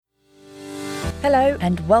Hello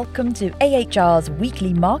and welcome to AHR's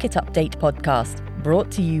weekly market update podcast, brought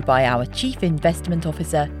to you by our Chief Investment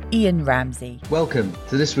Officer, Ian Ramsey. Welcome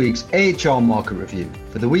to this week's AHR market review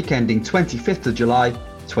for the week ending 25th of July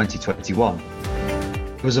 2021.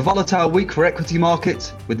 It was a volatile week for equity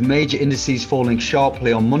markets, with major indices falling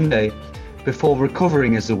sharply on Monday before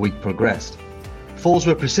recovering as the week progressed. Falls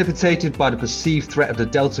were precipitated by the perceived threat of the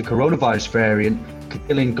Delta coronavirus variant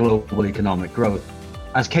killing global economic growth,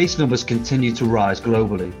 as case numbers continue to rise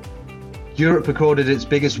globally. Europe recorded its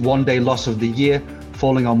biggest one-day loss of the year,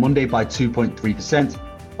 falling on Monday by 2.3%,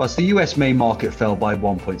 whilst the US main market fell by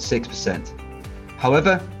 1.6%.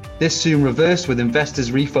 However, this soon reversed, with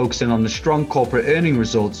investors refocusing on the strong corporate earning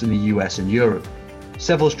results in the US and Europe.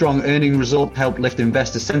 Several strong earning results helped lift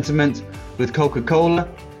investor sentiment, with Coca-Cola,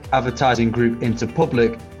 advertising group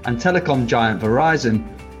Interpublic, and telecom giant Verizon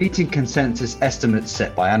beating consensus estimates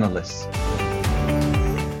set by analysts.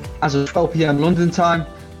 As of 12 p.m. London time,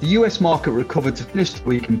 the US market recovered to finish the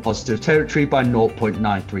week in positive territory by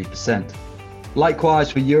 0.93%.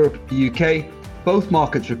 Likewise for Europe and the UK, both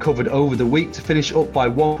markets recovered over the week to finish up by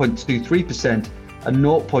 1.23% and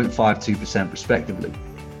 0.52% respectively.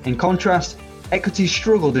 In contrast, equities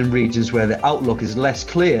struggled in regions where the outlook is less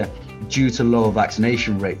clear due to lower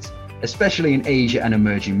vaccination rates, especially in Asia and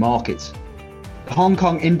emerging markets. The Hong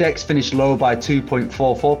Kong index finished lower by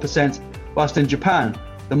 2.44%, whilst in Japan,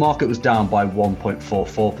 the market was down by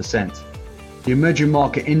 1.44%. The emerging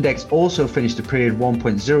market index also finished the period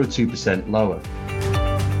 1.02% lower.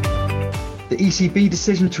 The ECB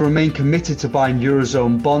decision to remain committed to buying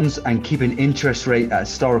Eurozone bonds and keeping interest rate at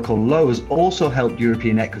historical lows also helped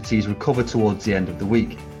European equities recover towards the end of the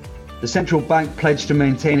week. The central bank pledged to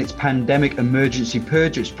maintain its pandemic emergency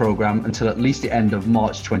purchase program until at least the end of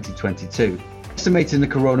March 2022, estimating the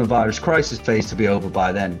coronavirus crisis phase to be over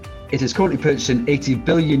by then. It is currently purchasing 80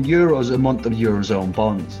 billion euros a month of Eurozone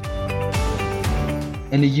bonds.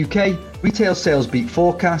 In the UK, retail sales beat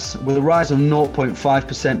forecasts, with a rise of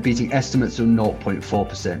 0.5% beating estimates of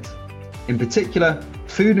 0.4%. In particular,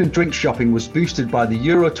 food and drink shopping was boosted by the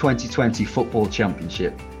Euro 2020 Football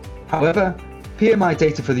Championship. However, PMI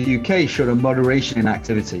data for the UK showed a moderation in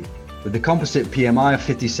activity, with the composite PMI of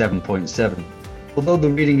 57.7. Although the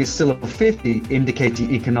reading is still above 50,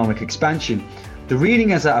 indicating economic expansion, the reading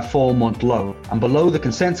is at a 4-month low and below the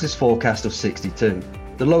consensus forecast of 62.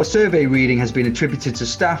 The lower survey reading has been attributed to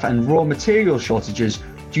staff and raw material shortages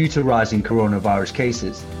due to rising coronavirus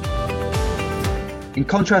cases. In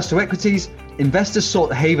contrast to equities, investors sought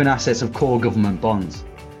the haven assets of core government bonds.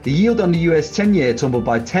 The yield on the US 10-year tumbled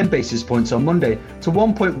by 10 basis points on Monday to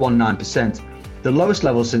 1.19%, the lowest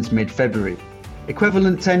level since mid-February.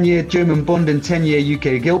 Equivalent 10-year German bond and 10-year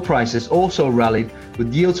UK gilt prices also rallied,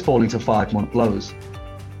 with yields falling to 5-month lows.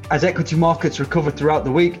 As equity markets recovered throughout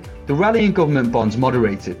the week, the rally in government bonds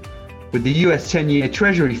moderated, with the US 10-year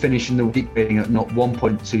Treasury finishing the week trading at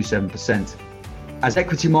 1.27%. As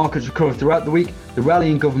equity markets recovered throughout the week, the rally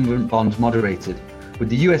in government bonds moderated, with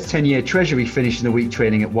the US 10-year Treasury finishing the week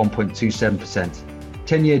trading at 1.27%.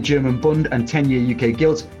 10-year German bond and 10-year UK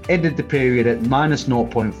gilts ended the period at minus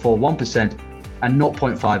 0.41% and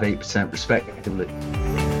 0.58% respectively.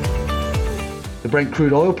 The Brent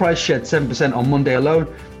crude oil price shed 7% on Monday alone,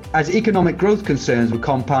 as economic growth concerns were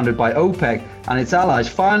compounded by OPEC and its allies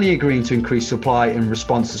finally agreeing to increase supply in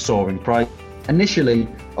response to soaring price. Initially,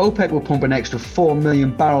 OPEC will pump an extra 4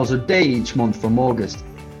 million barrels a day each month from August.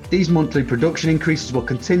 These monthly production increases will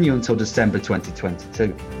continue until December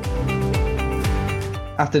 2022.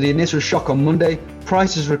 After the initial shock on Monday,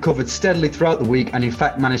 prices recovered steadily throughout the week and in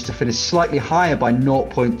fact managed to finish slightly higher by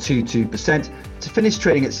 0.22% to finish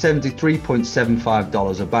trading at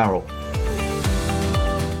 $73.75 a barrel.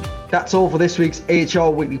 That's all for this week's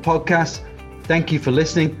AHR Weekly Podcast. Thank you for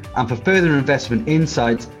listening, and for further investment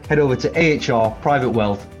insights, head over to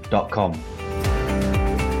ahrprivatewealth.com.